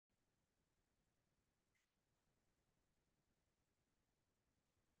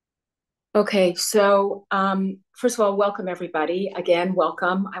Okay, so first of all, welcome everybody. Again,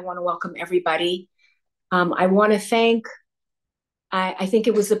 welcome. I want to welcome everybody. I want to thank, I think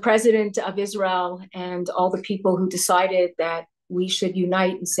it was the president of Israel and all the people who decided that we should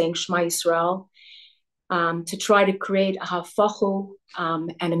unite in saying Shema Yisrael to try to create a hafachu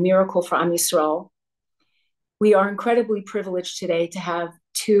and a miracle for Am Yisroel. We are incredibly privileged today to have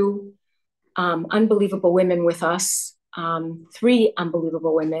two unbelievable women with us, three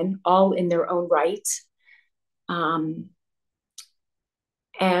unbelievable women, all in their own right. Um,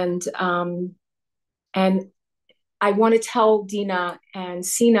 and and I want to tell Dina and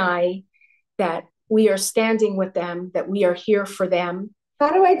Sinai that we are standing with them, that we are here for them,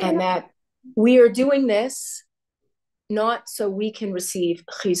 How do I turn and on? that we are doing this not so we can receive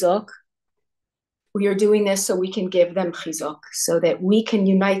chizuk. We are doing this so we can give them chizuk, so that we can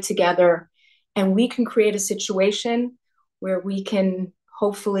unite together and we can create a situation where we can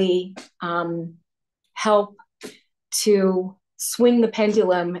hopefully help to swing the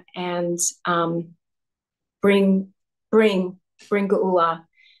pendulum and bring bring bring geula,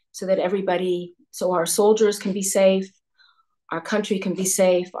 so that everybody, so our soldiers can be safe, our country can be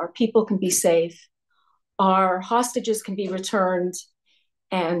safe, our people can be safe, our hostages can be returned,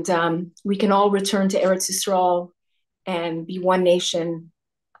 and we can all return to Eretz Yisrael and be one nation,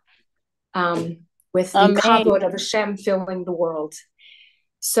 with the Amen. kavod of Hashem filling the world.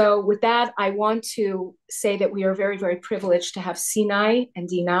 So with that, I want to say that we are very, very privileged to have Sinai and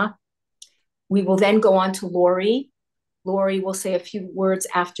Dina. We will then go on to Lori. Lori will say a few words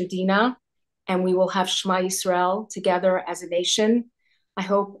after Dina, and we will have Shema Yisrael together as a nation. I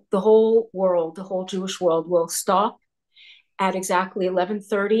hope the whole world, the whole Jewish world, will stop at exactly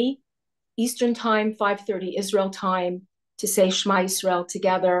 11:30 Eastern time, 5:30 Israel time, to say Shema Yisrael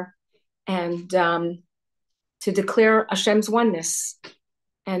together and to declare Hashem's oneness,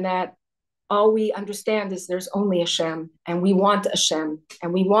 and that all we understand is there's only Hashem, and we want Hashem,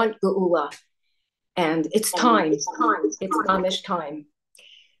 and we want Geula, and it's time. It's mamish time.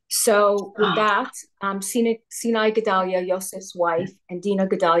 So with that, Senai Guedalia, Yosef's wife, and Dina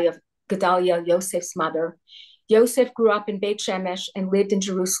Guedalia, Yosef's mother. Yosef grew up in Beit Shemesh and lived in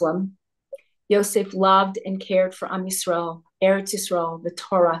Jerusalem. Yosef loved and cared for Am Yisroel, Eretz Yisrael, the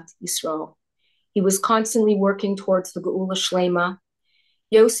Torah Yisrael. He was constantly working towards the Geula Shlema.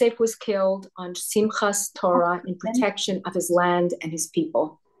 Yosef was killed on Simchas Torah in protection of his land and his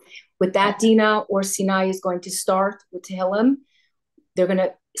people. With that, Dina or Sinai is going to start with Tehilim. They're going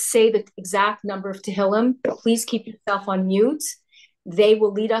to say the exact number of Tehilim. Please keep yourself on mute. They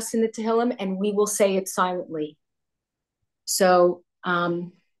will lead us in the Tehilim, and we will say it silently. So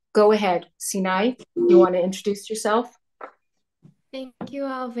go ahead, Sinai. You want to introduce yourself? Thank you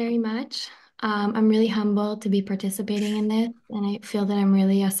all very much. I'm really humbled to be participating in this, and I feel that I'm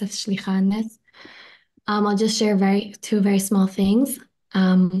really Yosef's shlicha in this. I'll just share two very small things.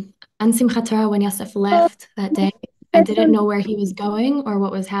 On Simchat Torah, when Yosef left that day, I didn't know where he was going or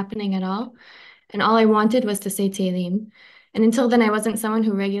what was happening at all, and all I wanted was to say Tehilim. And until then, I wasn't someone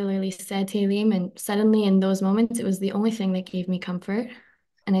who regularly said Tehilim, and suddenly in those moments, it was the only thing that gave me comfort.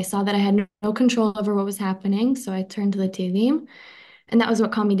 And I saw that I had no control over what was happening, so I turned to the Tehilim, and that was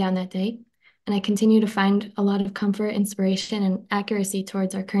what calmed me down that day. And I continue to find a lot of comfort, inspiration, and accuracy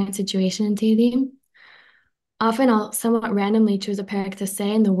towards our current situation in Tehilim. Often I'll somewhat randomly choose a parak to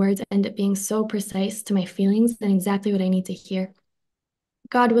say, and the words end up being so precise to my feelings and exactly what I need to hear.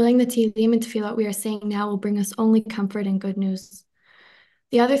 God willing, the Tehilim and Tefillah we are saying now will bring us only comfort and good news.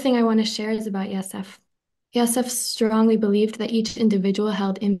 The other thing I want to share is about Yosef. Yosef strongly believed that each individual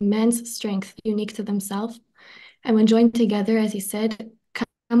held immense strength unique to themselves. And when joined together, as he said,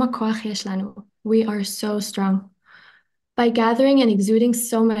 we are so strong. By gathering and exuding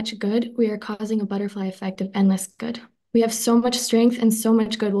so much good, we are causing a butterfly effect of endless good. We have so much strength and so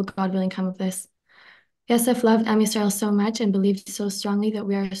much good will God willing come of this. Yosef loved Am Yisroel so much and believed so strongly that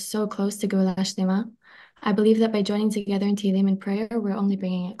we are so close to Geula Shlema. I believe that by joining together in Tehilim and prayer, we're only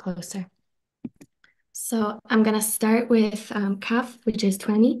bringing it closer. So I'm going to start with Kaf, which is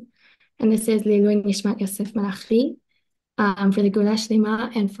 20. And this is Lori Nishmat Yosef Malachi for the Geula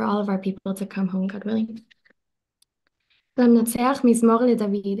Shlema and for all of our people to come home, God willing. למנצח מזמור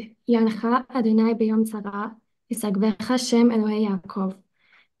לדוד, יענך אדוני ביום צרה, ישגבך שם אלוהי יעקב.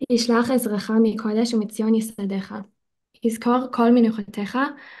 ישלח עזרך מקודש ומציון יסעדך. יזכור כל מנוחתך,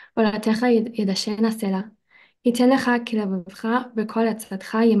 עולתך ידשן הסלע. ייתן לך כי לבבך וכל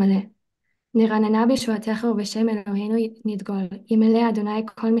עצתך ימלא. נרננה בישועתך ובשם אלוהינו נדגול, ימלא אדוני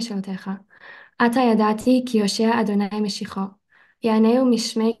כל משאלתך. עתה ידעתי כי יושע אדוני משיחו. יענהו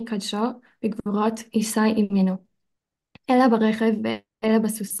משמי קדשו, בגבורות יישא עמנו. אלא ברכב אל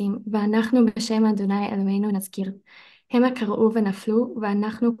בסוסים, ואנחנו בשם אדוני אלוהינו נזכיר. המה קראו ונפלו,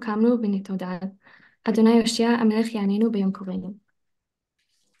 ואנחנו קמנו ונתעודד. אדוני יושיע המלך יעננו ביום קורנו.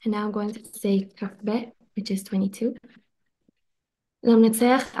 And now I'm going to say כ"ב, which is 22.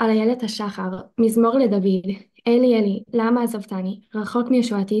 למנצח על איילת השחר, מזמור לדוד. אלי אלי, למה עזבתני? רחוק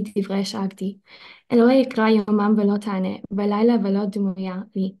מישועתי דברי שאגתי. אלוהי יקרא יומם ולא תענה, בלילה ולא דמויה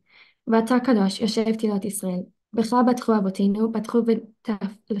לי. ואתה קדוש, יושב תהילות ישראל. בך בטחו אבותינו, בטחו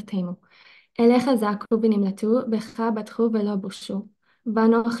ותפלתנו. אליך זעקו ונמלטו, בך בטחו ולא בושו.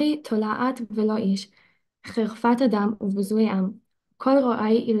 ואנוכי תולעת ולא איש, חרפת אדם ובזוי עם. כל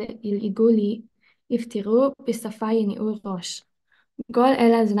רועי ילעגו לי, יפטרו, בשפה יניעו ראש. גול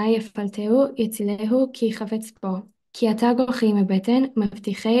אל אדוני יפלטהו, יצילהו, כי חפץ בו. כי אתה גוחי מבטן,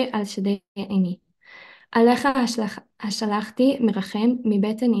 מבטיחי על שדי עיני. עליך השלחתי מרחם,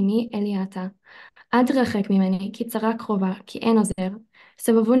 מבטן אמי אלי אתה. אל תרחק ממני, כי צרה קרובה, כי אין עוזר.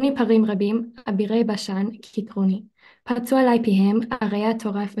 סבבוני פרים רבים, אבירי בשן, כי קרוני. פרצו עלי פיהם, הרי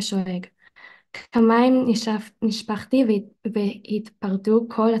טורף ושואג. כמים נשפכתי והתפרדו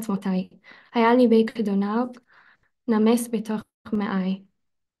כל עצמותיי. היה ליבי כדוניו, נמס בתוך מעי.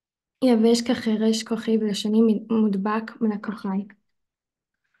 יבש כחרש כוחי ולשוני מודבק מלקוחי.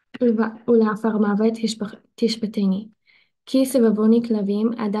 ולעפר מוות תשפטני. כי סבבוני כלבים,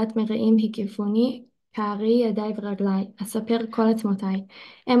 עדת מרעים הקיפוני, כארי ידיי ורגלי, אספר כל עצמותיי,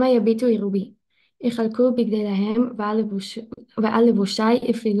 המה יביטו ירובי, יחלקו בגדי להם, ועל לבושי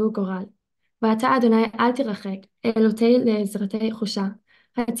יפלילו גורל. ואתה אדוני אל תרחק, אלותי לעזרתי חושה,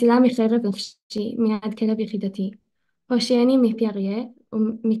 הצילה מחרב נפשי, מיד כלב יחידתי. הושיעני מפי אריה,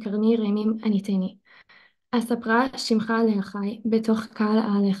 ומקרני רמים עניתני. אספרה שמך לאחי, בתוך קהל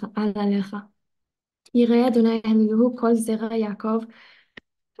על עליך. יראה אדוני הללוהו כל זרע יעקב,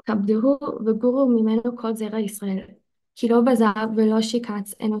 כבדוהו וגורו ממנו כל זרע ישראל. כי לא בזב ולא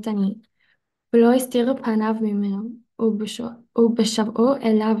שיקץ ענותני, ולא הסתיר פניו ממנו, ובשבעו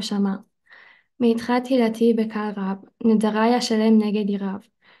אליו שמע. מאיתך תהילתי בקהל רב, נדרי אשלם נגד יריו.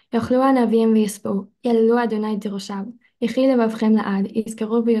 יאכלו הנביאים ויספעו, יללו אדוני דרשיו. יחי לבבכם לעד,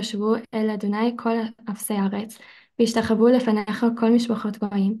 יזכרו ויושבו אל אדוני כל אפסי הארץ, וישתחוו לפניך כל משפחות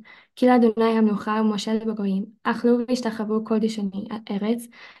גויים, כי לאדוני המלוכה ומושל בגויים, אכלו וישתחוו כל דישוני ארץ,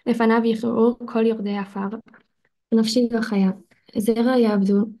 לפניו יכרעו כל יורדי עפר, נפשי לא חיה. זרע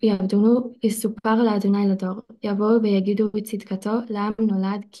יעבדונו, יסופר לאדוני לדור, יבואו ויגידו בצדקתו, לעם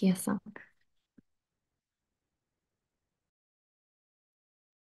נולד כי עשה.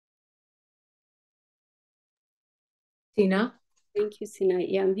 Dina? Thank you,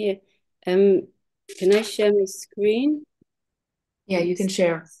 Senai. Yeah, I'm here. Can I share my screen? Yeah, you can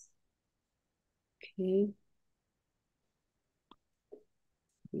share. Okay.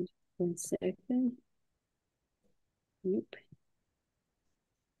 1 second. Nope.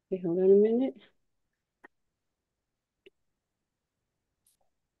 Okay, hold on a minute.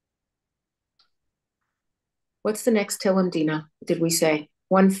 What's the next Tehillim, Dina? Did we say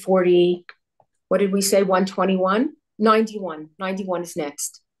 140? What did we say? 121? 91. 91 is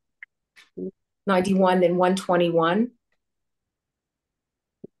next. 91, then 121.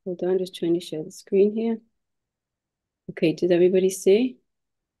 Hold on, just trying to share the screen here. Okay, did everybody see?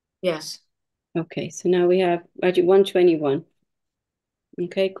 Yes. Okay, so now we have 121.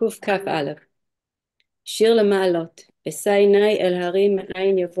 Okay, Kuf Kaf Aleph. שיר למעלות, אשא עיני אל הרים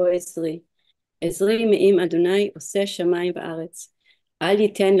מאין יבוא עזרי. עזרי מעם אדוני עושה שמיים וארץ. אל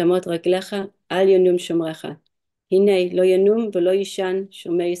ייתן למות רגליך, אל ינום שומרך. הנה לא ינום ולא ישן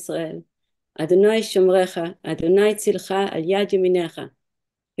שומר ישראל. אדוני שומרך, אדוני צילך על יד ימינך.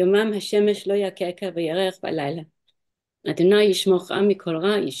 יומם השמש לא יככה וירח בלילה. אדוני ישמורך מכל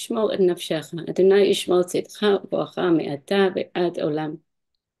רע, ישמור את נפשך. אדוני ישמור צאתך ובואך מעתה ועד עולם.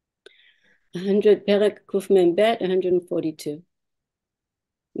 100 פרק קמ"ב 142.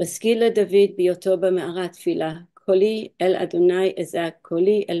 משכיל לדוד בהיותו במערת תפילה, קולי אל אדוני אזעק,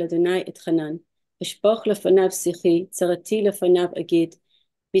 קולי אל אדוני אתחנן. אשפוך לפניו שיחי, צרתי לפניו אגיד.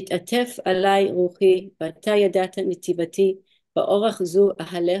 בהתעטף עלי רוחי, ואתה ידעת נתיבתי, באורח זו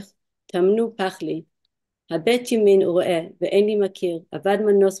אהלך, תמנו פח לי. הבט ימין וראה, ואין לי מכיר, אבד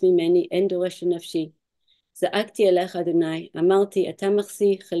מנוס ממני, אין דורש לנפשי. זעקתי אליך אדוני, אמרתי, אתה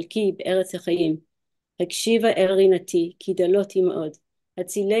מחסי חלקי בארץ החיים. הקשיבה אל רינתי, כי דלותי מאוד.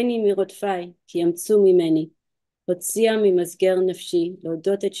 הצילני מרודפיי, כי ימצאו ממני. הוציאה ממסגר נפשי,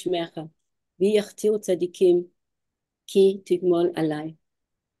 להודות את שמך, בי יחתירו צדיקים, כי תגמול עליי.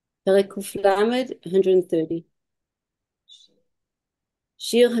 פרק ק"ל 130.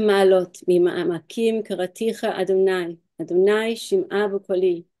 שיר המעלות, ממעמקים קראתיך אדוני, אדוני שמעה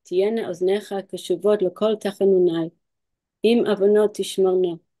בקולי, תהיינה אוזניך קשובות לכל תחנוני. אם עוונות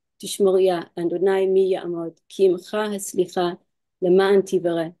תשמוריה, אדוני מי יעמוד, כי עמך הסליחה למען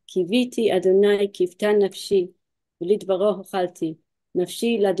תברא. קיוויתי אדוני כבתה נפשי, ולדברו הוחלתי.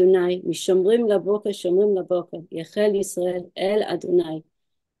 נפשי לאדוני, משומרים לבוקר שומרים לבוקר, יחל ישראל אל אדוני.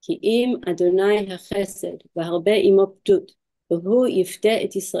 כי אם אדוני החסד, והרבה עמו פדות, והוא יפתה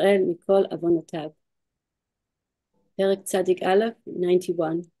את ישראל מכל עוונותיו. פרק צדיק א', 91.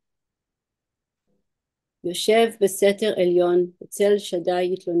 יושב בסתר עליון, בצל שדי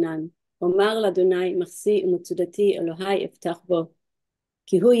יתלונן. אומר לאדוני מחסי ומצודתי אלוהי אפתח בו.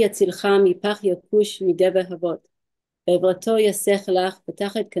 כי הוא יצילך מפח יקוש מדבר הבות. בעברתו יסך לך,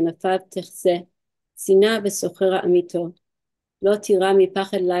 פתח את כנפיו תחסה. שנאה וסוחר עמיתו. לא תירא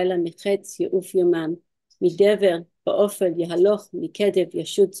מפחד לילה מחץ יעוף יומם. מדבר באופל יהלוך, מקדב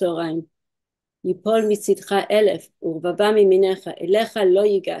ישות צהריים. יפול מצדך 1000 ורבבה מימינך, אליך לא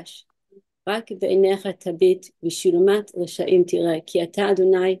ייגש. רק בעיניך תביט ושילומת רשעים תראה, כי אתה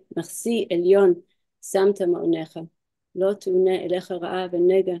אדוני מחסי עליון שמת מעונך. לא תאונה אליך רעה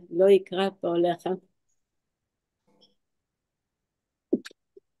ונגע, לא יקרב בעולך.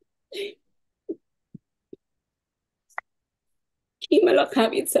 כי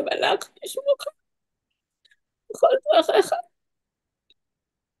מלאכיו יצווה לך לשמורך בכל דרכיך.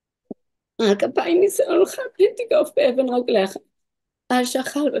 על כפיים נישאונך פן תגוף באבן רגליך. אל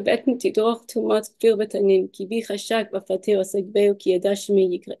שחל בבטן תדרוך תומות כפיר ותנין, כי בי חשק בפרטי עוסק בהו, כי ידע שמי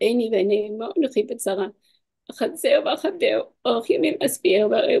יקראני ועיני אמו אנוכי בצרה. אחזר ואחבר, אורך ימים אסביר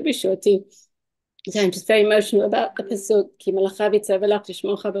והראו בשותי. So I'm just very emotional about the pasuk, כי מלאכיו יצווה לך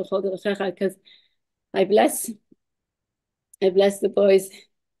לשמורך בכל דרכיך, because I bless the boys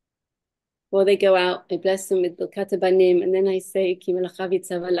before they go out. I bless them with ברכת הבנים, and then I say, כי מלאכיו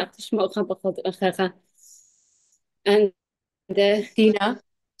יצווה לך לשמורך בכל דרכיך. And Dina,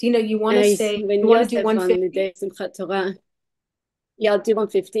 you want to say, you want to do 150? Yeah, I'll do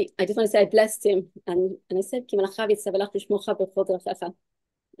 150. I just want to say I blessed him, and I said, כי מלאכיו יצווה לך לשמורך בכל דרכיך.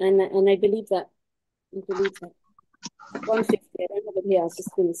 And I believe that. I believe that. 150, I don't have it here, I was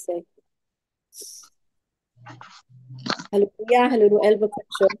just going to say. הללויה, הללו אל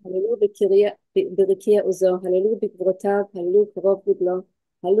בקדשו, הללו ברקיע עוזו, הללו בגבורותיו, הללו קרוב גודלו,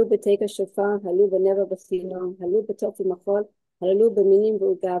 הללו בתיק השופר, הללו בנבר בחינו, הללו בתוף ומחול, הללו במינים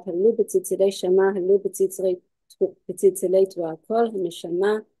ועוגב, הללו בצלצלי שמע, הללו בצלצלי תרועה. כל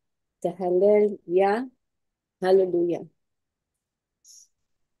הנשמה תהלל יה, הללויה.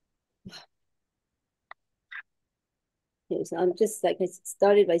 Okay, so I'm just like I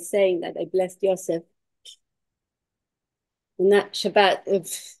started by saying that I blessed Yosef. On that Shabbat of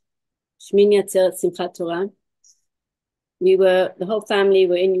Shmini Atzeret Simchat Torah, the whole family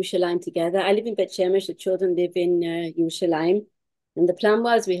were in Yerushalayim together. I live in Bet Shemesh, the children live in Yerushalayim. And the plan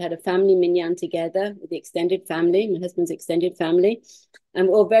was we had a family minyan together with the extended family, my husband's extended family. And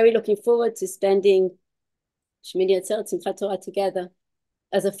we're all very looking forward to spending Shmini Atzeret Simchat Torah together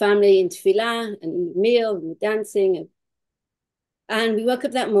as a family in tefillah and meal and dancing. And we woke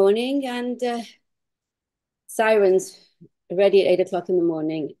up that morning and sirens already at 8 o'clock in the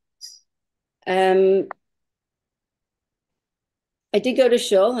morning. I did go to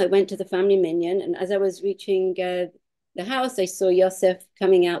shul. I went to the family minyan, and as I was reaching the house, I saw Yosef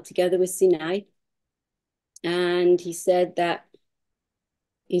coming out together with Senai, and he said that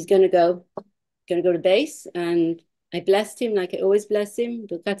he's going to go to base, and I blessed him like I always bless him.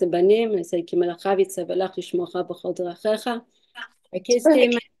 And I said, "Ki melachav yitzaveh lach lishmocha b'chol derachecha." I kissed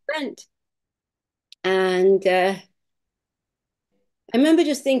him and went. And I remember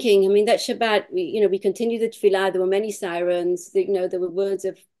just thinking, I mean, that Shabbat, we continued the tefillah. There were many sirens. There were words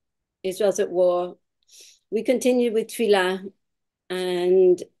of Israel's at war. We continued with tefillah,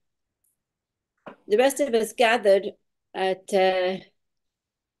 and the rest of us gathered at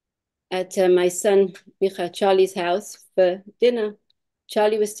my son Charlie's house for dinner.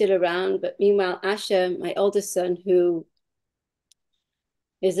 Charlie was still around, but meanwhile, Asher, my oldest son, who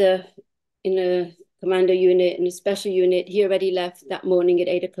is in a commando unit, in a special unit, he already left that morning at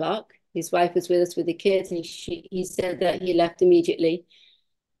 8 o'clock. His wife was with us with the kids, and he said that he left immediately.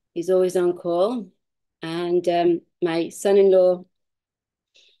 He's always on call. And my son-in-law,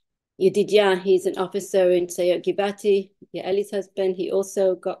 Yedidia, he's an officer in Sayot Gibati, Yaeli's husband, he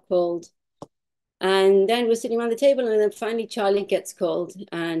also got called. And then we're sitting around the table, and then finally Charlie gets called,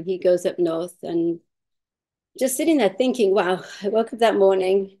 and he goes up north, and just sitting there thinking, wow, I woke up that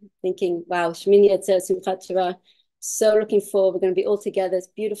morning thinking, wow, Shmini Atzeret Simchat Torah, so looking forward, we're going to be all together, it's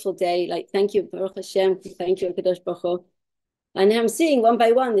a beautiful day, like, thank you, Baruch Hashem, thank you, Kadosh Baruch Hu. And I'm seeing one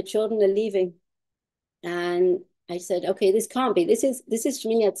by one, the children are leaving. And I said, okay, this can't be, this is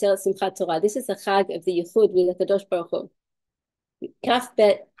Shmini Atzeret Simchat Torah, this is the Chag of the Yichud with the Kadosh Baruch Hu. Kaf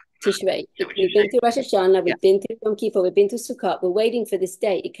Bet Tishrei. We've been through Rosh Hashanah, we've been through Yom Kippur, we've been through Sukkot. We're waiting for this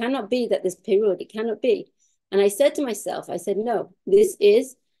day. It cannot be that there's Perud. It cannot be. And I said to myself, I said, no, this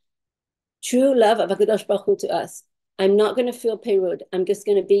is true love of HaKadosh Baruch Hu to us. I'm not going to feel Perud. I'm just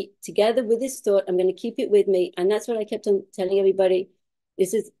going to be together with this thought. I'm going to keep it with me. And that's what I kept on telling everybody.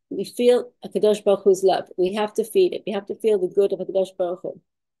 This is, we feel HaKadosh Baruch Hu's love. We have to feel it. We have to feel the good of HaKadosh Baruch Hu.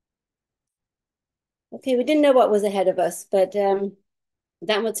 Okay, we didn't know what was ahead of us, but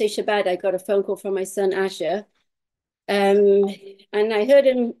that Motzei Shabbat, I got a phone call from my son Asher. And I heard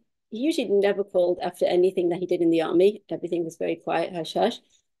him, he usually never called after anything that he did in the army. Everything was very quiet, hush, hush.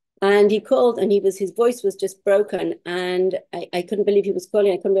 And he called and his voice was just broken. And I couldn't believe he was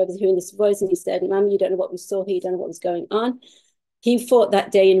calling. I couldn't believe I was hearing this voice. And he said, Mommy, you don't know what we saw here. You don't know what was going on. He fought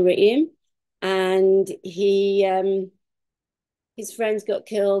that day in Re'im. And his friends got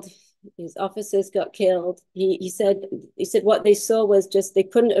killed. His officers got killed. He said what they saw was just, they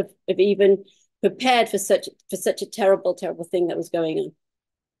couldn't have even prepared for such a terrible, terrible thing that was going on.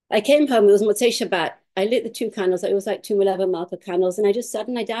 I came home, it was Motzei Shabbat. I lit the 2 candles. It was like 2 11 Malka candles. And I just sat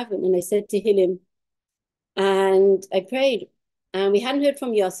and I davened and I said Tehilim. And I prayed. And we hadn't heard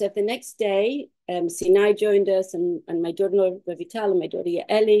from Yosef. The next day, Senai joined us and my daughter Lori and my daughter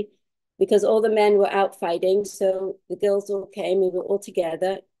Yaeli, because all the men were out fighting. So the girls all came. We were all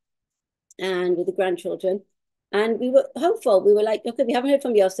together and with the grandchildren. And we were hopeful. We were like, okay, we haven't heard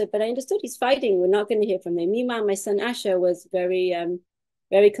from Yosef, but I understood he's fighting. We're not going to hear from him. Meanwhile, my son Asher was very,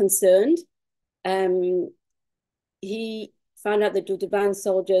 very concerned. He found out the Duduban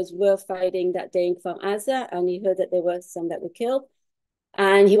soldiers were fighting that day in Kfar Aza, and he heard that there were some that were killed,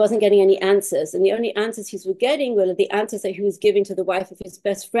 and he wasn't getting any answers. And the only answers he was getting were the answers that he was giving to the wife of his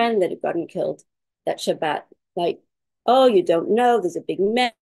best friend that had gotten killed that Shabbat. Like, oh, you don't know, there's a big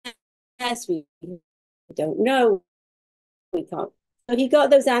mess, we don't know, we can't. So he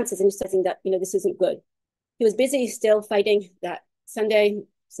got those answers and he was saying that, this isn't good. He was busy still fighting that Sunday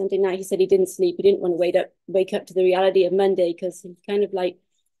night. He said he didn't sleep. He didn't want to wake up to the reality of Monday because he kind of like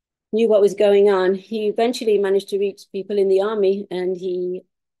knew what was going on. He eventually managed to reach people in the army and he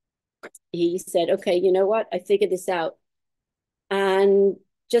said, okay, you know what? I figured this out. And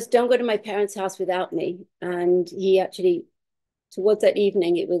just don't go to my parents' house without me. And he actually, towards that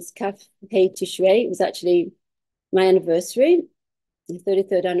evening, it was Kaf Hey Tishrei. It was actually my anniversary, the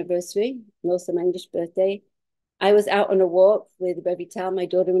 33rd anniversary, and also my English birthday. I was out on a walk with Revital, my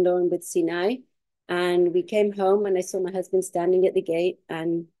daughter-in-law, and with Sinai. And we came home and I saw my husband standing at the gate.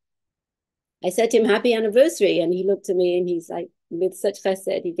 And I said to him, happy anniversary. And he looked at me and he's like, with such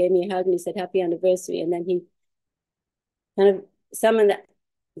chesed, he gave me a hug and he said, happy anniversary. And then he kind of summoned that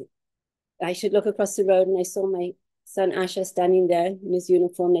I should look across the road, and I saw my son Asher standing there in his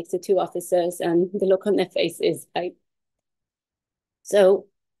uniform next to 2 officers, and the look on their faces. So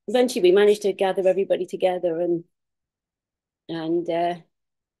eventually we managed to gather everybody together and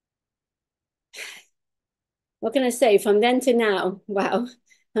what can I say? From then to now, wow.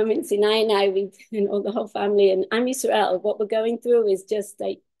 I mean, Sinai and I, and all the whole family, and Am Yisroel, what we're going through is just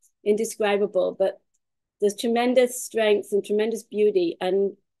like indescribable, but there's tremendous strength and tremendous beauty.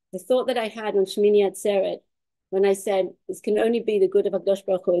 And the thought that I had on Shemini Atzeret, when I said, this can only be the good of HaKadosh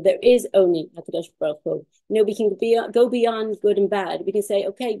Baruch Hu, there is only HaKadosh Baruch Hu. We can go beyond good and bad. We can say,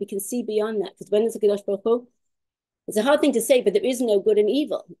 okay, we can see beyond that. Because when there's HaKadosh Baruch Hu, it's a hard thing to say, but there is no good and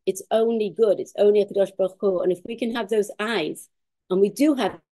evil. It's only good. It's only HaKadosh Baruch Hu. And if we can have those eyes, and we do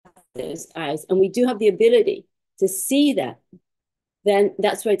have those eyes, and we do have the ability to see that, then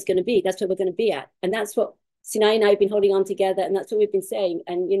that's where it's going to be. That's where we're going to be at. And that's what Sinai and I have been holding on together, and that's what we've been saying.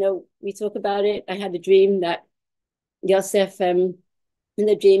 And, we talk about it. I had a dream that Yosef, in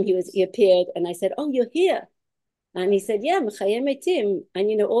the dream, he appeared, and I said, oh, you're here. And he said, yeah, Mechayem Etim.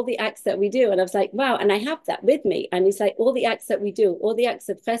 And, all the acts that we do. And I was like, wow. And I have that with me. And it's like, all the acts that we do, all the acts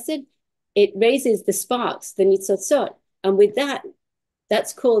of chesed, it raises the sparks, the nitzotzot. And with that,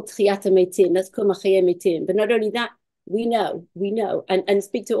 that's called Tchiyat HaMetim. That's called Mechayem Etim. But not only that, we know. And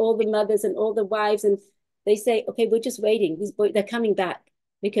speak to all the mothers and all the wives. And they say, okay, we're just waiting. These boys, they're coming back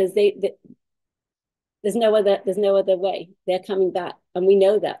because there's no other way. They're coming back. And we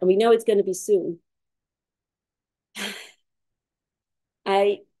know that. And we know it's going to be soon.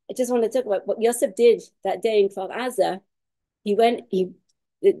 I just want to talk about what Yosef did that day in Kfar Aza.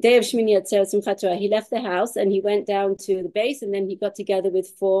 The day of Shemini Atzeret Simchat Torah, he left the house and he went down to the base, and then he got together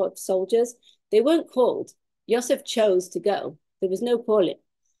with 4 soldiers. They weren't called. Yosef chose to go. There was no calling.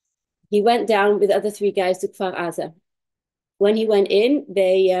 He went down with other 3 guys to Kfar Aza. When he went in,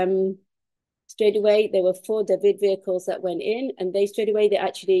 straight away, there were 4 David vehicles that went in, and they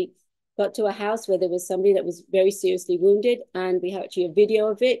actually got to a house where there was somebody that was very seriously wounded, and we have actually a video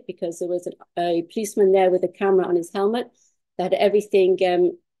of it because there was a policeman there with a camera on his helmet that had everything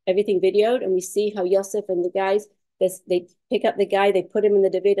videoed, and we see how Yosef and the guys, they pick up the guy, they put him in the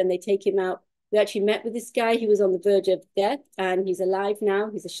David, and they take him out. We actually met with this guy. He was on the verge of death, and he's alive now.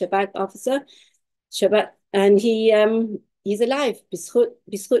 He's a Shabbat officer, and he's alive.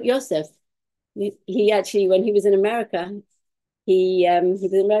 B'zchut Yosef. He actually, when he was in America, he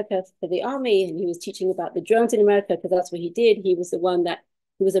was in America for the army, and he was teaching about the drones in America because that's what he did. He was the one that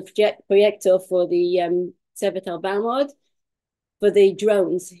he was a projector for the Sevet Al-Balmod for the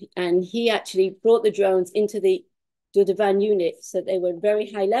drones, and he actually brought the drones into the Dudavan unit, so they were very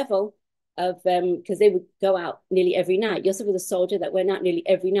high level of because they would go out nearly every night. Yosef was a soldier that went out nearly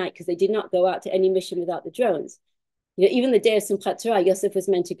every night because they did not go out to any mission without the drones. You know, even the day of Simchat Torah, Yosef was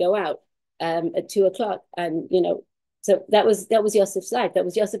meant to go out at 2:00, and you know, so that was Yosef's life. That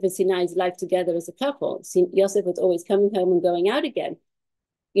was Yosef and Sinai's life together as a couple. Yosef was always coming home and going out again,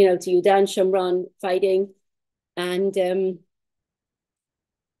 you know, to Yudan and Shomron, fighting, and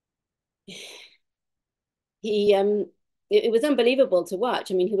it was unbelievable to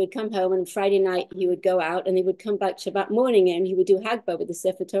watch. I mean, he would come home, and Friday night he would go out, and he would come back Shabbat morning, and he would do Hagbah with the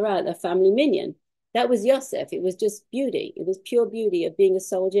Sefer Torah, the family minyan. That was Yosef. It was just beauty. It was pure beauty of being a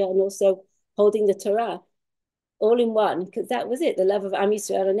soldier and also holding the Torah all in one, because that was it, the love of Am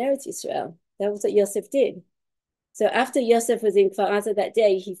Yisroel and Eretz Yisrael. That was what Yosef did. So after Yosef was in Kfar Aza that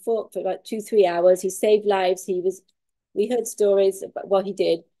day, he fought for about 2-3 hours. He saved lives. We heard stories about what he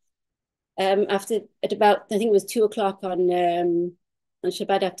did. At about, I think it was 2:00 on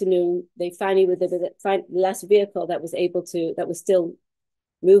Shabbat afternoon, they finally were the last vehicle that was still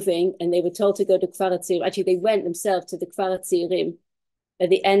moving, and they were told to go to Kfar Atzirim. Actually, they went themselves to the Kfar Atzirim at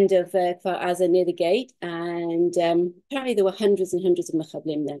the end of Kfar Aza near the gate, and apparently there were hundreds and hundreds of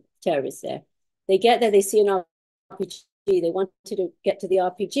Mechablim there, terrorists there. They get there, they see an RPG. They wanted to get to the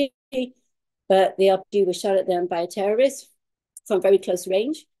RPG, but the RPG was shot at them by a terrorist from very close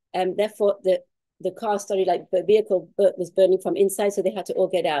range. And therefore, the car started, like, the vehicle was burning from inside, so they had to all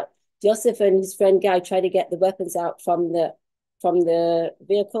get out. Yosef and his friend Guy tried to get the weapons out from the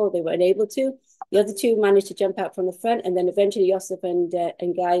vehicle. They were unable to. The other two managed to jump out from the front, and then eventually Yosef and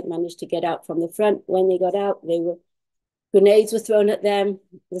Guy managed to get out from the front. When they got out, grenades were thrown at them.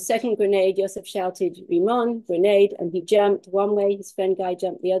 The second grenade, Yosef shouted, "Rimon, grenade," and he jumped one way. His friend Guy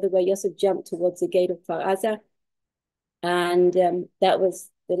jumped the other way. Yosef jumped towards the gate of Kfar Aza, and that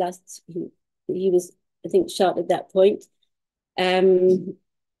was the last. He was, I think, shot at that point.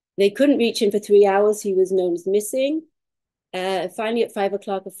 They couldn't reach him for 3 hours. He was known as missing. Finally, at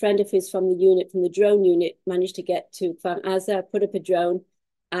 5:00, a friend of his from the drone unit, managed to get to Kfar Aza, put up a drone,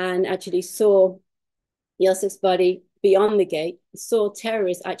 and actually saw Yosef's body beyond the gate, saw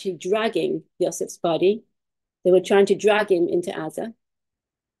terrorists actually dragging Yosef's body. They were trying to drag him into Aza.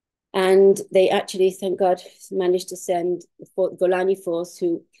 And they actually, thank God, managed to send the Golani force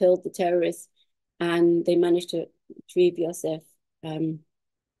who killed the terrorists, and they managed to retrieve Yosef. We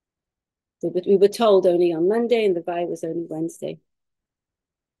were told only on Monday, and the Vaya was only Wednesday.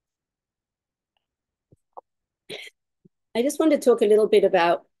 I just want to talk a little bit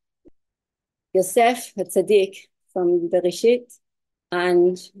about Yosef HaTzadik from Bereshit,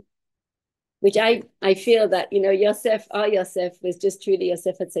 and which I feel that, you know, our Yosef was just truly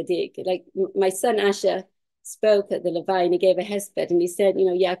Yosef HaTzadik. Like, my son Asher spoke at the Levi, and he gave a hesped, and he said, you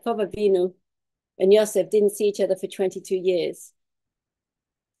know, Yaakov Avinu and Yosef didn't see each other for 22 years.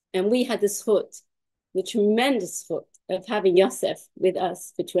 And we had the zchut, the tremendous zchut of having Yosef with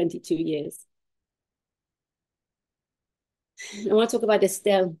us for 22 years. I want to talk about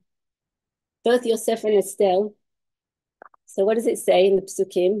Esther. Both Yosef and Esther. So what does it say in the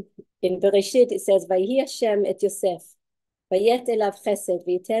Psukim? In Bereshit, it says, Vayihi Hashem et Yosef, vayet elav chesed,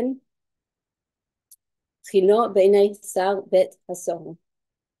 v'yiten chino b'nei sar bet hasor.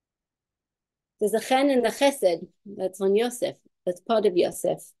 There's a chen and the chesed that's on Yosef. That's part of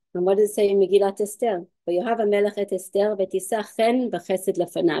Yosef. And what does it say in Megillat Esther? Vayohav HaMelech et Esther, v'tisah chen v'chesed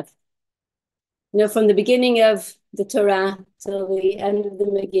lefanav. You know, from the beginning of the Torah till the end of the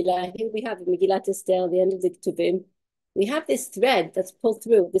Megillah, here we have Megillat Esther, the end of the Ketuvim. We have this thread that's pulled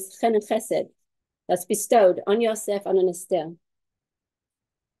through, this chen and chesed, that's bestowed on Yosef and on Esther.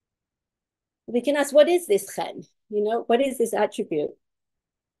 We can ask, what is this chen? You know, what is this attribute?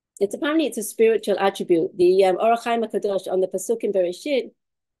 Apparently it's a spiritual attribute. The Orach Chaim HaKadosh on the Pasuk in Bereshit,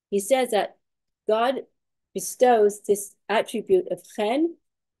 he says that God bestows this attribute of chen,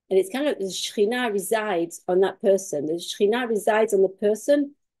 and it's kind of the Shekhinah resides on that person. The Shekhinah resides on the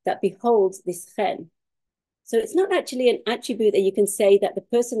person that beholds this chen. So it's not actually an attribute that you can say that the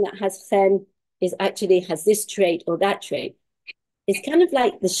person that has chen has this trait or that trait. It's kind of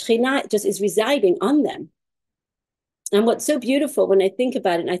like the Shekhinah just is residing on them. And what's so beautiful when I think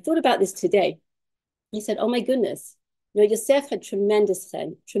about it, and I thought about this today, I said, oh my goodness, Yosef had tremendous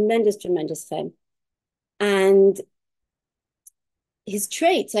chen. And his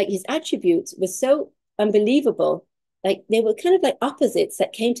traits, like his attributes, were so unbelievable. Like they were kind of like opposites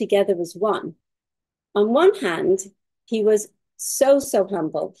that came together as one. On one hand, he was so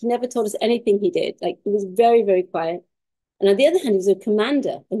humble. He never told us anything he did. Like he was very, very quiet. And on the other hand, he was a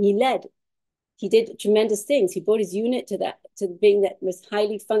commander and he led. He did tremendous things. He brought his unit to being that most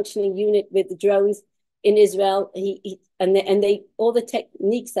highly functioning unit with the drones in Israel. They all the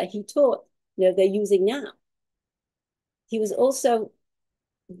techniques that he taught, they're using now. He was also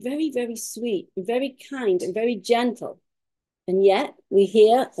very, very sweet, very kind, and very gentle. And yet we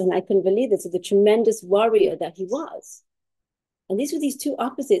hear, and I couldn't believe this, of the tremendous warrior that he was. And these were these two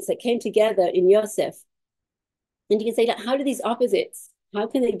opposites that came together in Yosef. And you can say, like, how do these opposites, how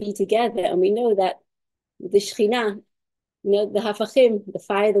can they be together? And we know that the Shekhinah, the Hafachim, the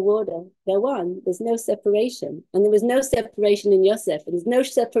fire, the water, they're one. There's no separation. And there was no separation in Yosef. And there's no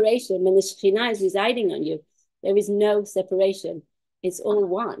separation when the Shekhinah is residing on you. There is no separation. It's all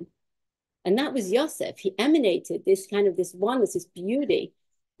one. And that was Yosef. He emanated this kind of this oneness, this beauty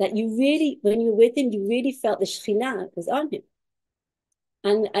that you really, when you're with him, you really felt the Shekhinah was on him.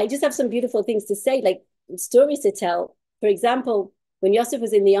 And I just have some beautiful things to say, like stories to tell. For example, when Yosef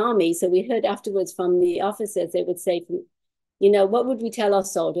was in the army, so we heard afterwards from the officers, they would say, what would we tell our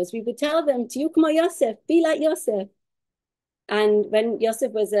soldiers? We would tell them, Tiyukma Yosef, be like Yosef. And when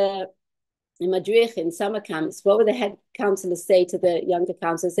Yosef was in Madrich in summer camps, what would the head counselors say to the younger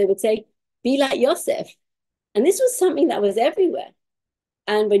counselors? They would say, be like Yosef. And this was something that was everywhere.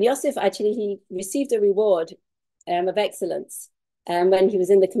 And when Yosef he received a reward of excellence when he was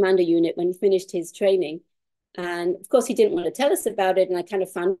in the commander unit, when he finished his training. And of course, he didn't want to tell us about it. And I kind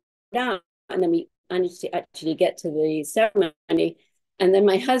of found out. And then we managed to actually get to the ceremony. And then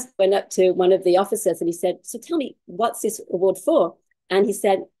my husband went up to one of the officers and he said, so tell me, what's this award for? And he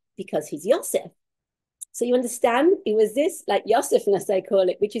said, because he's Yosef. So you understand, it was this like Yosefness, I call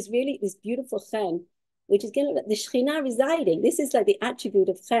it, which is really this beautiful chen, which is the Shekhinah residing. This is like the attribute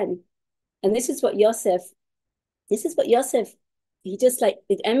of chen. And this is what Yosef, he just like,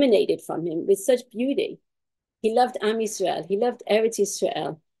 it emanated from him with such beauty. He loved Am Yisroel. He loved Eretz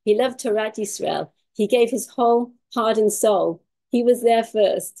Yisrael. He loved Torah Yisrael. He gave his whole heart and soul. He was there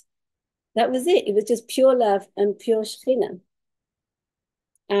first. That was it. It was just pure love and pure Shekhinah.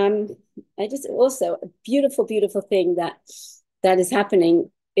 I just also a beautiful, beautiful thing that is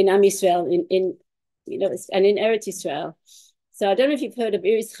happening in Am Yisroel, and in Eretz Yisrael. So I don't know if you've heard of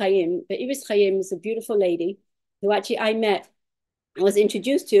Iris Chaim, but Iris Chaim is a beautiful lady who actually I was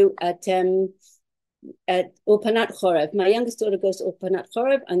introduced to at Orpanat Chorev. My youngest daughter goes to Orpanat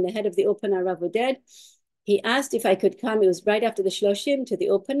Chorev, and the head of the Orpanat, Rav Oded, he asked if I could come. It was right after the Shloshim to the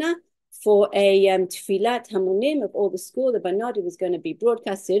Orpanat for a tefillat hamonim of all the school, the banot. It was going to be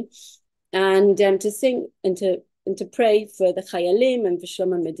broadcasted, and to sing and to pray for the chayalim and for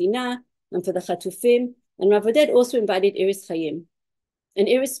Shema Medina and for the chatufim. And Rav Oded also invited Iris Chaim, and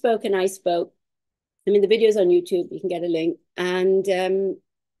Iris spoke and I spoke. I mean, the video's on YouTube. You can get a link. And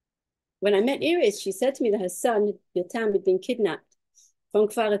when I met Iris, she said to me that her son Yotam had been kidnapped from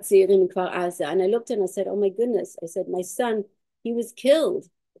Kfar Atzirim and Kfar Aza. And I looked at her and I said, "Oh my goodness!" I said, "My son, he was killed.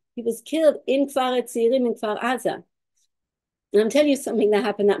 He was killed in Kfar Atzirim and Kfar Aza." And I'm telling you something that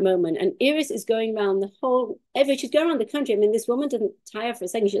happened that moment. And Iris is going around she's going around the country. I mean, this woman doesn't tire for a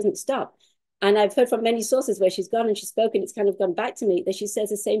second. She doesn't stop. And I've heard from many sources where she's gone and she's spoken. It's kind of gone back to me that she says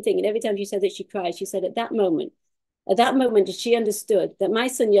the same thing. And every time she says it, she cries. She said at that moment, she understood that my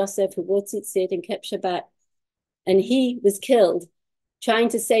son Yosef, who wore tzitzit and kept Shabbat, and he was killed trying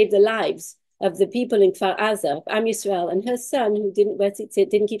to save the lives of the people in Kfar Aza, of Am Yisroel, and her son, who didn't wear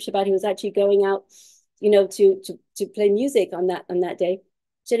tzitzit, didn't keep Shabbat, he was actually going out, to play music on that day.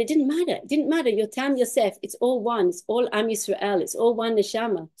 She said it didn't matter. It didn't matter. Yotam Yosef, it's all one. It's all Am Yisroel. It's all one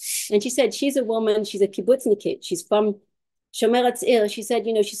nechama. And she said she's a woman. She's a kibbutznikit. She's from Shomer Hatzir. She said,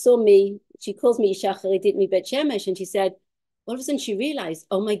 she saw me. She calls me Isha Charetit mi Bet Shemesh. And she said, all of a sudden she realized,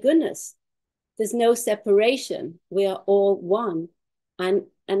 oh my goodness, there's no separation. We are all one. And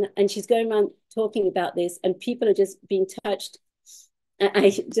she's going around talking about this, and people are just being touched.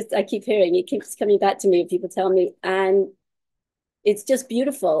 I keep hearing it, keeps coming back to me. People tell me, and it's just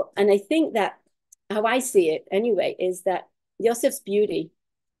beautiful. And I think that how I see it anyway is that Yosef's beauty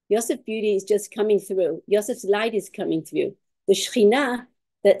is just coming through. Yosef's light is coming through. The Shekhinah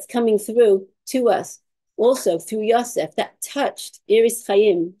that's coming through to us also through Yosef that touched Iris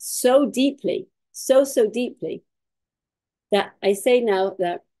Chaim so deeply, so deeply, that I say now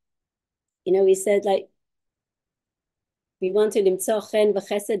that, we said like, we wanted למצוא חן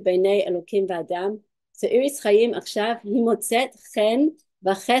וחסד בעיני אלוקים ואדם. So Iris Chaim עכשיו היא מוצאת חן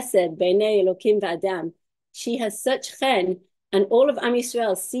וחסד בעיני אלוקים ואדם. She has such chen, and all of Am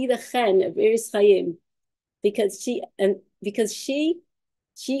Yisroel see the chen of Iris Chaim because she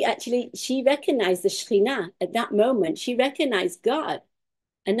recognized the Shekhinah at that moment. She recognized God,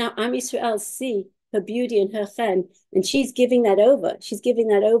 and now Am Yisroel see her beauty and her chen, and she's giving that over. She's giving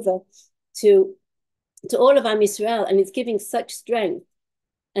that over to all of Am Yisroel, and it's giving such strength.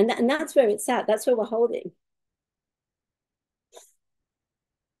 And that's where it's at. That's where we're holding.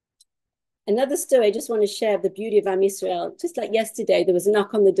 Another story I just want to share of the beauty of Am Yisroel. Just like yesterday, there was a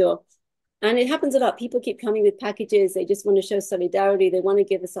knock on the door. And it happens a lot. People keep coming with packages. They just want to show solidarity. They want to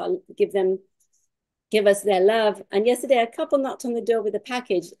give us their love. And yesterday, a couple knocked on the door with a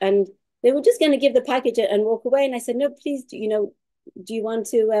package, and they were just going to give the package and walk away. And I said, no, please, do you want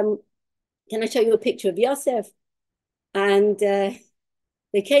to, can I show you a picture of Yosef? And they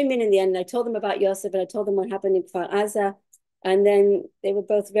came in the end, and I told them about Yosef, and I told them what happened in Kfar Aza. And then they were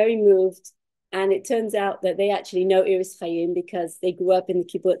both very moved. And it turns out that they actually know Iris Chaim because they grew up in the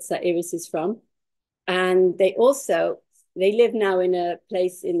kibbutz that Iris is from. And they live now in a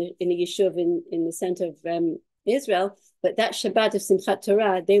place in a yeshuv in the center of Israel. But that Shabbat of Simchat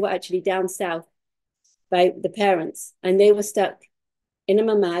Torah, they were actually down south by the parents. And they were stuck in a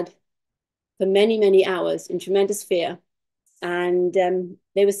mamad for many, many hours in tremendous fear. And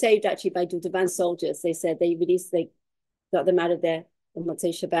they were saved actually by Dudavan soldiers. They said they got them out of there on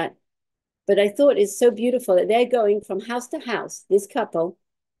Motzei Shabbat. But I thought it's so beautiful that they're going from house to house, this couple,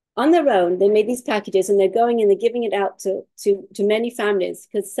 on their own. They made these packages, and they're going and they're giving it out to many families,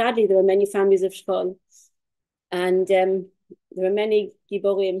 because sadly there are many families of Shkol. And there are many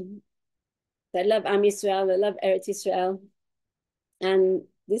Giborim that love Am Yisrael, that love Eretz Yisrael. And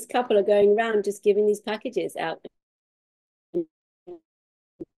this couple are going around just giving these packages out,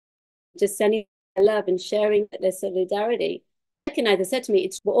 just sending their love and sharing their solidarity. They said to me,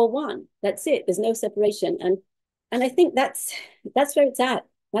 we're all one. That's it. There's no separation. And I think that's where it's at.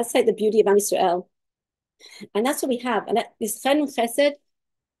 That's like the beauty of Am Yisrael. And that's what we have. And this chen chesed,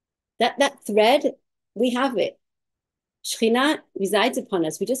 that thread, we have it. Shekhinah resides upon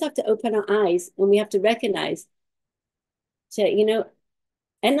us. We just have to open our eyes, and we have to recognize that,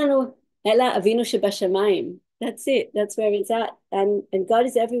 en lanu ela avinu shebashamayim. That's it. That's where it's at. And God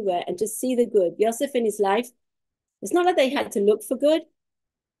is everywhere. And just see the good. Yosef in his life, it's not like they had to look for good.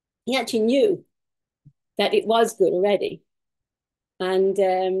 He actually knew that it was good already. And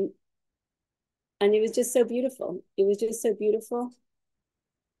it was just so beautiful. It was just so beautiful.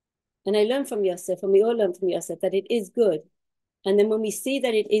 And I learned from Yosef, and we all learned from Yosef, that it is good. And then when we see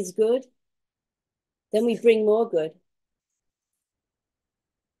that it is good, then we bring more good.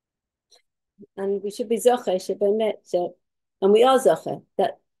 And we should be zocher, and we are zocher,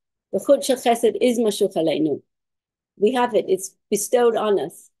 that the chut shel chesed is mashuch aleinu. We have it. It's bestowed on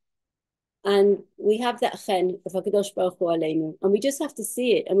us. And we have that chen of HaKadosh Baruch Hu aleinu. And we just have to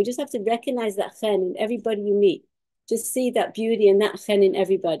see it. And we just have to recognize that chen in everybody you meet. Just see that beauty and that chen in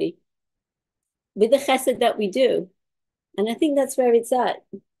everybody. With the chesed that we do. And I think that's where it's at.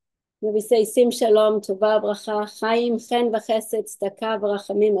 Where we say, Sim Shalom, Tova Bracha, Chaim, Chen V'chesed, Tzedakah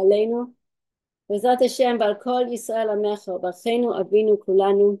V'rachamim aleinu. V'zat Hashem, B'al Kol Yisrael Amecha, B'archenu Avinu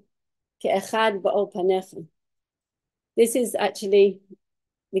Kulanu, Ke'echad Ba'or Panecha. This is actually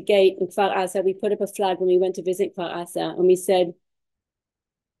the gate in Kfar Aza. We put up a flag when we went to visit Kfar Aza, and we said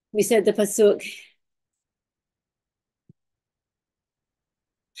the pasuk,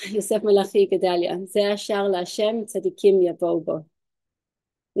 Yosef Malachi Guedalia, Ze ashar la'Hashem tzadikim yavou bo.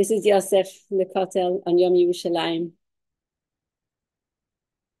 This is Yosef in the Kotel on Yom Yerushalayim.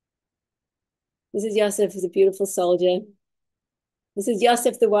 This is Yosef, who's a beautiful soldier. This is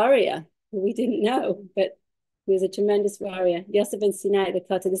Yosef the warrior, who we didn't know, but he was a tremendous warrior. Yosef and Senai at the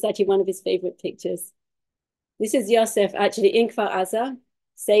Kotel. This is actually one of his favorite pictures. This is Yosef actually in Kfar Aza,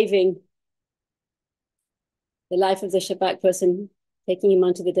 saving the life of the Shabbat person, taking him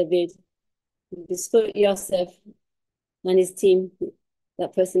onto the David. B'zchut Yosef and his team,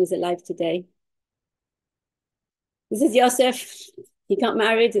 that person is alive today. This is Yosef. He got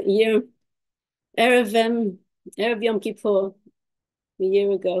married a year, Erev Yom Kippur, a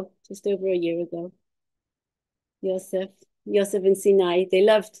year ago, just over a year ago. Yosef and Senai, they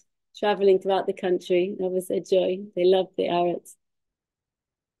loved traveling throughout the country. That was their joy. They loved the Arabs.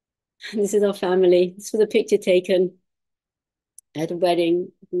 This is our family. This was a picture taken at a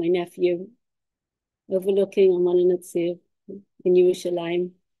wedding with my nephew. overlooking Armon Natsir in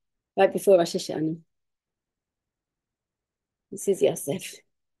Yerushalayim, right before Rosh Hashanah. This is Yosef.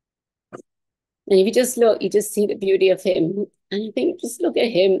 And if you just look, you just see the beauty of him. And I think just look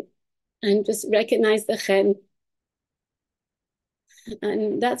at him and just recognize the Chen.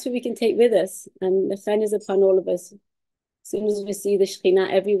 And that's what we can take with us. And the Chen is upon all of us. As soon as we see the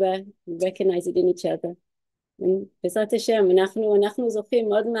Shekhinah everywhere, we recognize it in each other. And בעזרת השם, אנחנו זוכים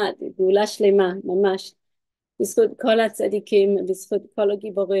עוד מעט, גאולה שלמה, ממש. בזכות כל הצדיקים, בזכות כל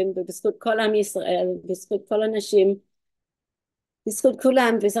הגיבורים, ובזכות כל עם ישראל, בזכות כל הנשים, בזכות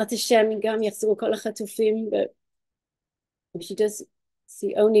כולם, בעזרת השם, גם יחזרו כל החטופים. We should just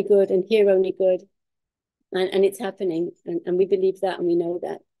see only good and hear only good. And it's happening. And we believe that and we know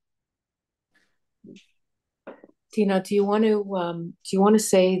that. Dina, do you want to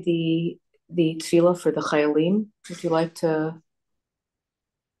say the tefillah for the Chayalim? Would you like to?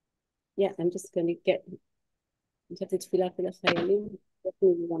 Yeah, I'm just going to get into the tefillah for the Chayalim.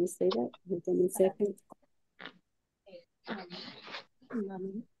 Definitely want to say that. Hold on a second.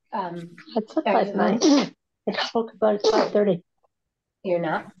 It's 5:09. I spoke about it 5:30. You're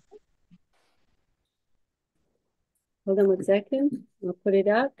not? Hold on 1 second. I'll put it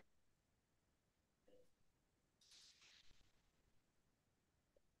up.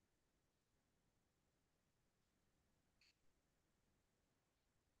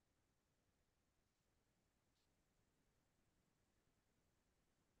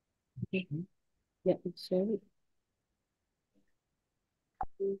 Yeah, share it.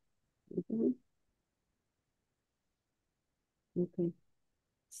 Okay.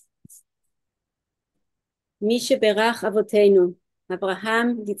 מי שברך אבותינו,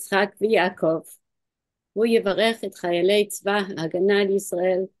 אברהם, יצחק ויעקב, הוא יברך את חיילי צבא ההגנה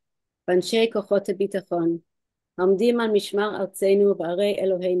לישראל, ואנשי כוחות הביטחון, העומדים על משמר ארצנו וערי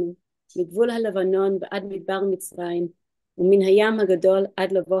אלוהינו, מגבול הלבנון ועד מדבר מצרים, ומן הים הגדול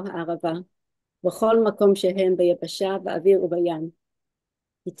עד לבוא הערבה, בכל מקום שהם ביבשה, באוויר ובים.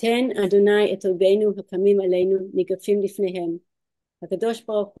 ייתן אדוני את אויבינו הקמים עלינו, ניגפים לפניהם. הקדוש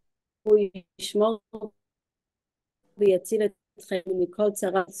ברוך הוא ישמור ויציל אתכם מכל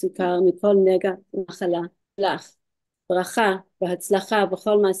צרה סוכר, מכל נגע ומחלה. לך, ברכה והצלחה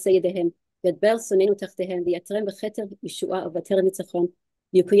בכל מעשה ידיהם, ידבר שונאינו תחתיהם, ויעטרם בכתר ישועה ובעטר ניצחון,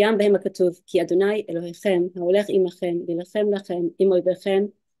 ויקוים בהם הכתוב, כי אדוני אלוהיכם ההולך עמכם, להילחם לכם עם אויביכם,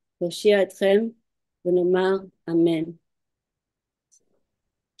 להושיע אתכם, ונאמר אמן.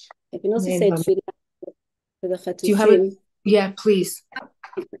 I can also say tefillah for the Chatufim. Do you have it? Yeah, please.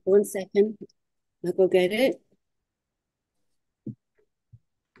 1 second. I'll go get it.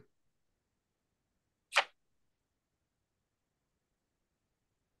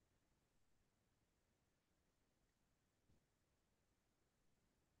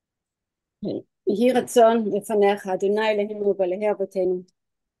 יהי רצון לפניך, אדוני אלוהינו ובאלוהי אבותינו,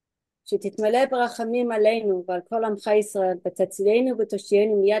 שתתמלא ברחמים עלינו ועל כל עמך ישראל, ותצילנו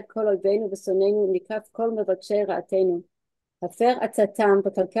ותושיינו מיד כל אויבינו ושונאינו, ומכף כל מבקשי רעתנו, הפר עצתם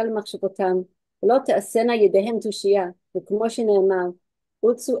וקלקל מחשבותם, ולא תעשנה ידיהם תושייה, וכמו שנאמר,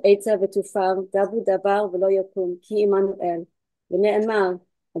 עוצו עצה ותופר, דברו דבר ולא יקום, כי עמנואל. ונאמר,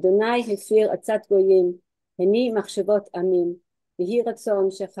 אדוני הפיר עצת גויים, הני מחשבות עמים, ויהי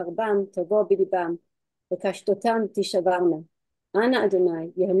רצון שחרבם תבוא בליבם, וקשתותם תשברנה. אנא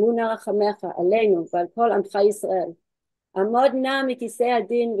אדוני, יהמו נא רחמך עלינו ועל כל עמך ישראל. עמוד נא מכיסא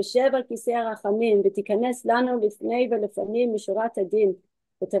הדין ושב על כיסא הרחמים, ותיכנס לנו לפני ולפנים משורת הדין,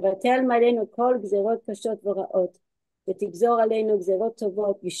 ותבטל מעלינו כל גזירות קשות ורעות, ותגזור עלינו גזירות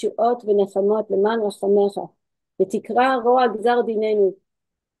טובות, ישועות ונחמות למען רחמך, ותקרא רוע גזר דיננו,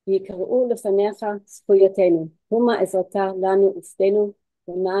 ויקראו לפניך זכויותינו. הומה עזרתה לנו ופדנו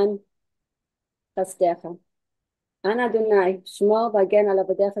למען חסדך. אנא אדוני, שמור והגן על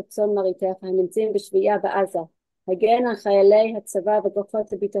עבדיך צאן מרעיתך הנמצאים בשבייה בעזה, הגן על חיילי הצבא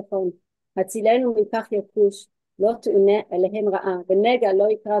וכוחות הביטחון, הצילנו מפח יקוש, לא תאונה אליהם רעה, ונגע לא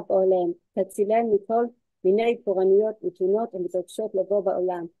יקרב באוהליהם, תצילנו מכל מיני פורענויות ותאונות המתרגשות לבוא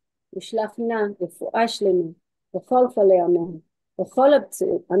בעולם, ושלח נא רפואה שלמה לכל חולי עמך,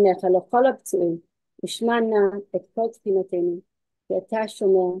 לכל הפצועים, ושמע נא את כל תפילותינו, כי אתה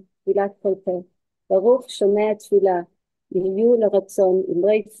שומע תפילת כל פה. ברוך שומע תפילה, יהיו לרצון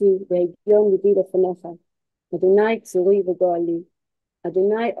אמרי פי והגיון ליבי לפניך. אדוני צורי וגואלי,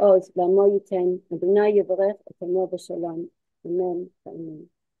 אדוני עוז לעמו ייתן, אדוני יברך את עמו בשלום. אמן ואמן.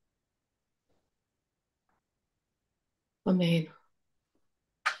 Amen.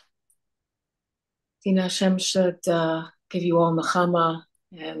 Dina, Hashem should give you all nechama,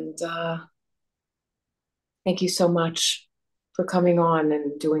 and thank you so much for coming on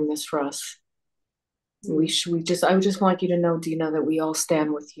and doing this for us. I just want you to know, Dina, that we all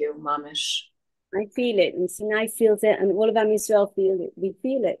stand with you, Mamish. I feel it, and Senai feels it, and all of Am Yisroel feel it. We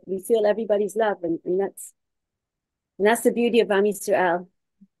feel it. We feel everybody's love, and that's the beauty of Am Yisroel.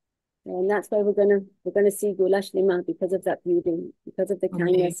 And that's why we're gonna see Gula Shlema, because of that beauty, because of the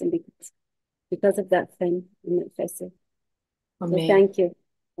kindness, and because of that thing and that festival. So thank you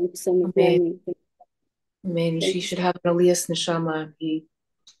so much. Amen. She should have an Elias neshama. He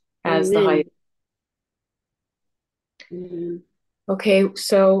has the height. Okay,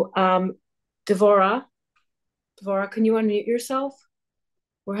 so Devorah, can you unmute yourself?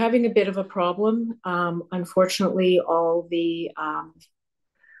 We're having a bit of a problem. Unfortunately, a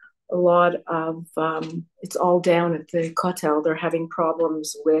lot of it's all down at the Kotel. They're having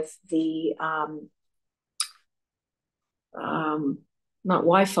problems with the not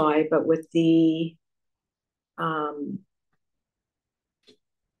Wi-Fi, but with the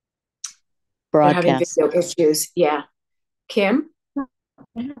broadcast. They're having video issues. Yeah. Kim,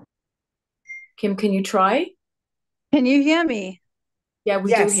 can you try? Can you hear me? Yeah,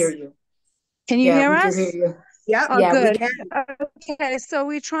 we do hear you. Can you hear us? Do hear you. Yeah. Oh, yeah, good. Okay, so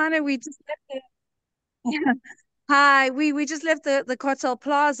we just left Hi, we just left the Kotel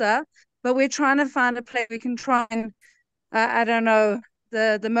Plaza, but we're trying to find a place we can try and I don't know,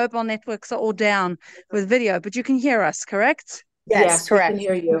 the mobile networks are all down with video, but you can hear us, correct? Yes, correct. We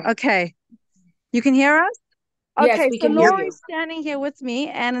can hear you. Okay. You can hear us? Yes, okay, we so can hear Lori's you. standing here with me,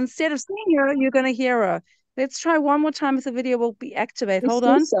 and instead of seeing her, you're going to hear her. Let's try one more time if the video will be activated. Hold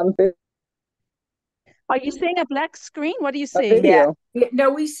on. Something. Are you seeing a black screen? What do you see? Video. Yeah. No,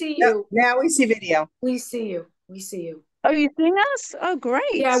 we see you. Now we see video. We see you. We see you. Oh, you seeing us? Oh, great.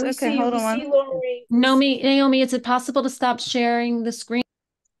 Yeah, we see you. Hold We on. see Lori. Naomi, is it possible to stop sharing the screen?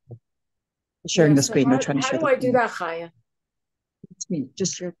 Sharing the screen. We're trying to how share do the I do that, Chaya? It's me.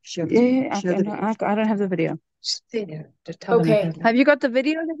 Just share Yeah, share the video. I don't have the video. Stay there. Just tell them Okay. Have you got the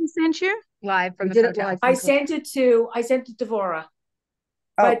video that we sent you? Live from We the did it hotel. live. I sent it to Devorah.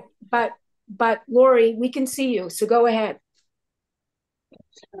 Oh. But Lori, we can see you, so go ahead.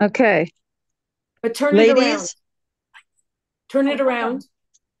 Okay. But turn Ladies. it around. Turn it around.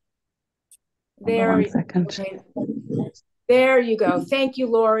 There. 1 second. Okay. There you go. Thank you,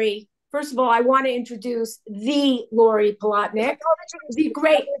 Lori. First of all, I want to introduce the Lori Palatnik. The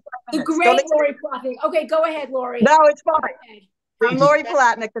great Lori Palatnik. Okay, go ahead, Lori. No, it's fine. I'm Lori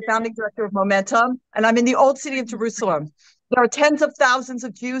Palatnik, the founding director of Momentum, and I'm in the old city of Jerusalem. There are tens of thousands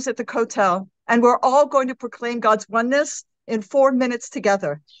of Jews at the Kotel, and we're all going to proclaim God's oneness in 4 minutes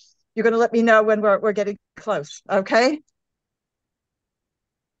together. You're going to let me know when we're getting close, okay?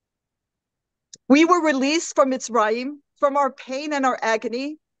 We were released from Mitzrayim, from our pain and our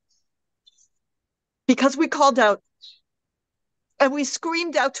agony, because we called out and we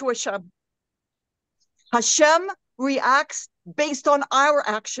screamed out to Hashem. Hashem reacts based on our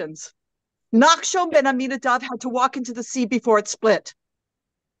actions. Nachshon ben Aminadav had to walk into the sea before it split.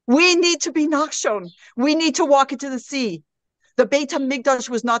 We need to be Nachshon. We need to walk into the sea. The Beit HaMikdash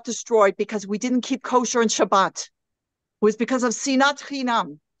was not destroyed because we didn't keep kosher and Shabbat. It was because of sinat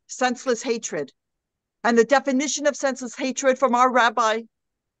chinam, senseless hatred. And the definition of senseless hatred from our Rabbi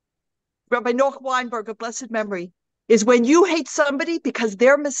Noach Weinberg of blessed memory, is when you hate somebody because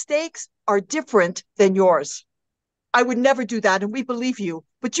their mistakes are different than yours. I would never do that, and we believe you,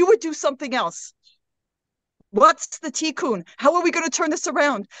 but you would do something else. What's the tikkun? How are we going to turn this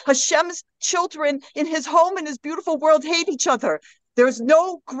around? Hashem's children in his home and his beautiful world hate each other. There's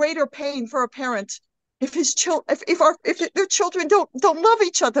no greater pain for a parent if their children don't love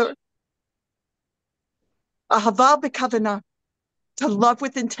each other. Ahava b'kavanah, to love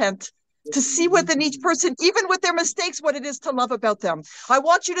with intent. To see within each person, even with their mistakes, what it is to love about them. I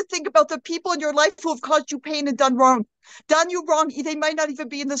want you to think about the people in your life who have caused you pain and done you wrong. They might not even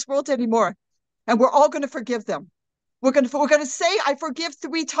be in this world anymore. And we're all going to forgive them. We're going to say, I forgive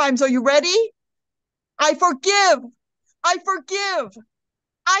 3 times. Are you ready? I forgive. I forgive.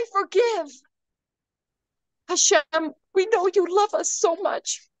 I forgive. Hashem, we know you love us so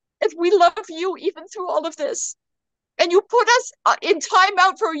much. And we love you even through all of this. And you put us in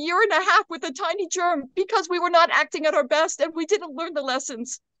timeout for 1.5 years with a tiny germ because we were not acting at our best and we didn't learn the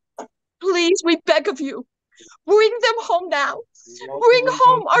lessons. Please, we beg of you, bring them home now. Bring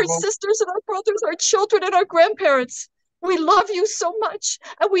home our sisters and our brothers, our children and our grandparents. We love you so much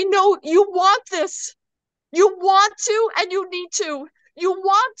and we know you want this. You want to and you need to. You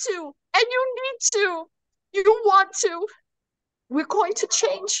want to and you need to. You want to. We're going to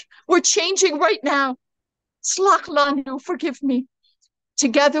change. We're changing right now. Slach lanu, forgive me.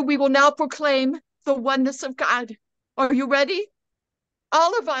 Together we will now proclaim the oneness of God. Are you ready?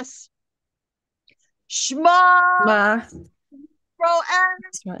 All of us. Shema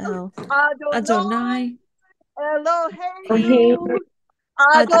Yisroel. Adonai Elohim Eloheinu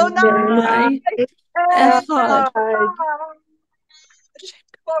Adonai Echad.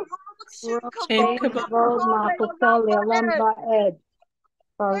 Baruch Shem Shem Kavod. Kavod Malchuto Le'olam Va'ed.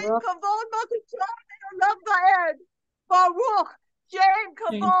 Baruch Kavod Malchuto Le'olam Va'ed. Baruch Shem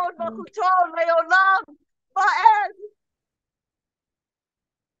Kavod Malchuto Le'olam Va'ed.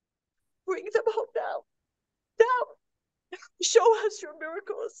 Bring them home now. Now. Show us your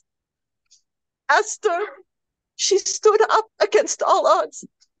miracles. Esther, she stood up against all odds.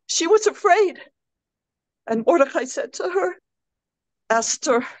 She was afraid. And Mordecai said to her,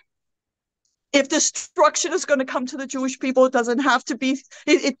 Esther, if destruction is going to come to the Jewish people, it doesn't have to be.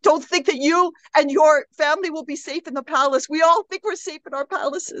 Don't think that you and your family will be safe in the palace. We all think we're safe in our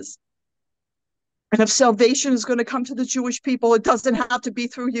palaces. And if salvation is going to come to the Jewish people, it doesn't have to be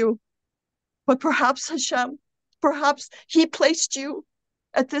through you. But perhaps Hashem, perhaps He placed you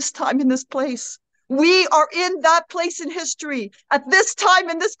at this time in this place. We are in that place in history, at this time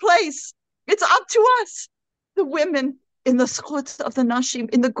in this place. It's up to us, the women, in the schut of the Nashim,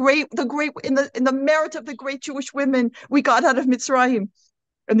 in the merit of the great Jewish women we got out of Mitzrayim.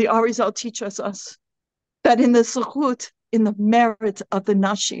 And the Arizal teaches us that in the schut, in the merit of the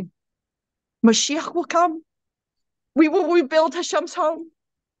Nashim, Mashiach will come. We will rebuild Hashem's home.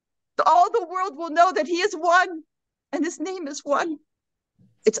 All the world will know that He is one, and His name is one.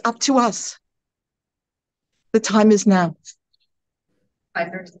 It's up to us. The time is now.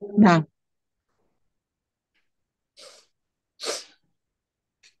 Now.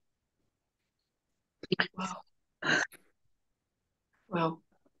 Wow. Wow.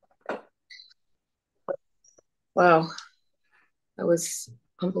 Wow. That was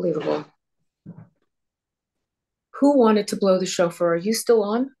unbelievable. Who wanted to blow the shofar? Are you still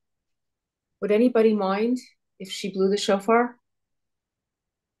on? Would anybody mind if she blew the shofar?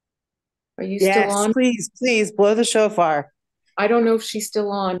 Are you still on? Please blow the shofar. I don't know if she's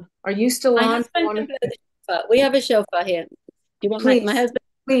still on. Are you still My on? husband can blow the shofar. We have a shofar here. Do you want Please, my husband?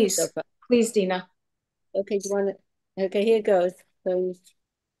 please, Shofar. please, Dina. Okay, do you want it? Okay, here goes. So,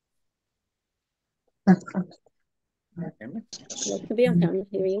 let me be on camera.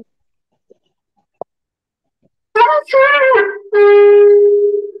 Here we go.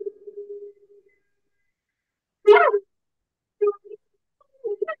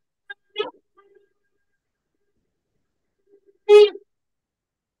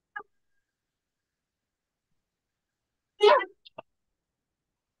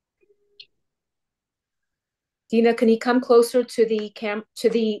 Dina, can you come closer to the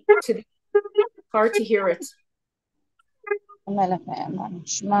hard to hear it?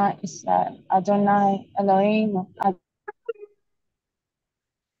 Shema Israel Adonai Elohim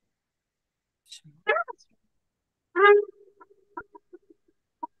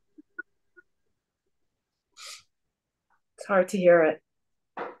It's hard to hear it.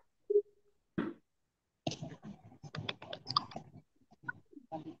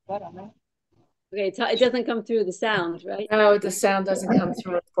 Okay, it doesn't come through the sound, right? No, the sound doesn't come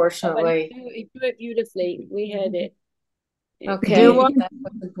through, unfortunately. He drew it beautifully. We heard it. Okay. Do you want That's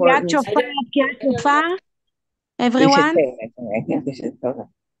what's important. everyone?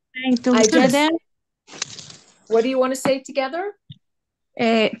 What do you want to say together?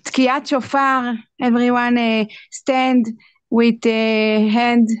 Tkiyat shofar, everyone stand with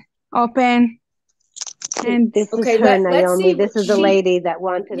hand open. And This Okay, is her, let's see. Naomi. This is the lady that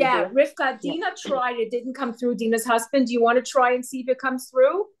wanted Yeah, to do Rivka, Dina tried. It didn't come through. Dina's husband. Do you want to try and see if it comes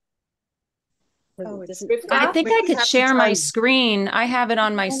through? Rivka? I think I could share my screen. I have it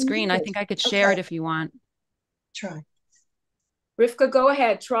on my screen. I think I could share it if you want. Try. Rivka, go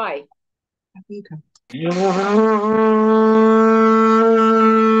ahead. Try. You go.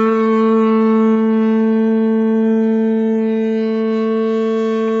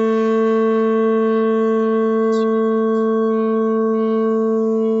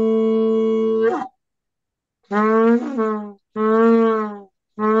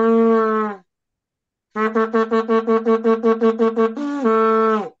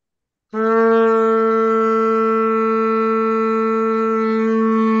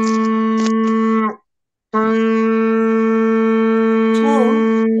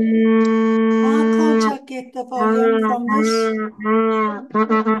 The volume from this.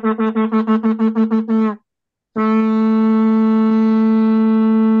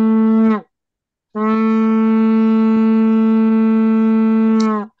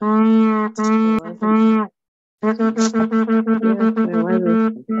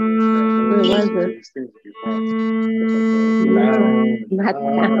 Not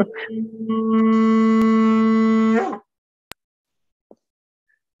now.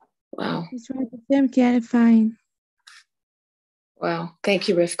 Wow. Can't find. Wow. Thank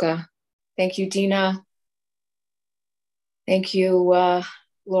you, Rivka. Thank you, Dina. Thank you,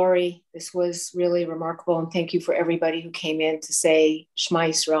 Lori. This was really remarkable. And thank you for everybody who came in to say Shema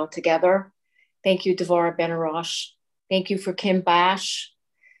Yisrael together. Thank you, Devara Ben Arosh. Thank you for Kim Bash.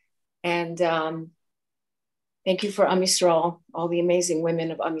 And thank you for Am Yisroel, all the amazing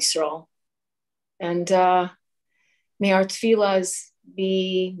women of Am Yisroel. And may our tefillahs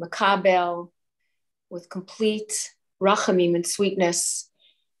be makabel with complete rachamim and sweetness.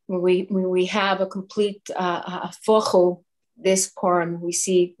 When we have a complete fochu this Purim,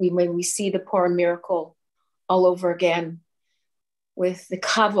 when we see the Purim miracle all over again with the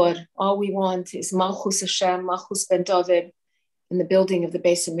kavod. All we want is Malchus Hashem, Malchus Ben David, in the building of the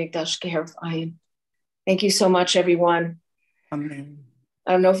Beis Hamikdash Geherv Ayin. Thank you so much, everyone. Amen.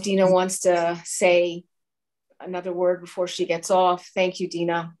 I don't know if Dina wants to say another word before she gets off. Thank you,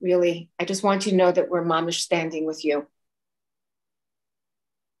 Dina. Really, I just want you to know that we're mamish standing with you.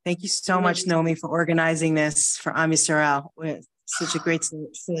 Thank you so much, Naomi, for organizing this for Am Yisroel. With such a great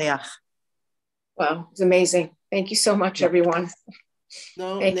shliach. Wow, it's amazing. Thank you so much, everyone.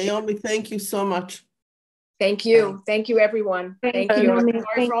 No, Thank Naomi, thank you so much. Thank you. Thank you, everyone. Thank you.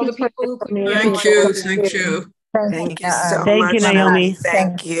 Sorry for all the people who couldn't be Thank you. Thank you. Thank you so much. Thank you, Naomi.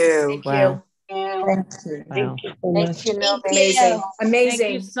 Thank you. Thank you. Thank you. Wow. Thank you. Amazing. Amazing.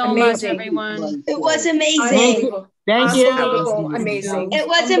 Thank you so much, Amazing. everyone. It was amazing. Unbelievable. Thank you. Unbelievable. Amazing. It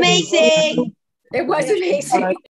was amazing. It was amazing.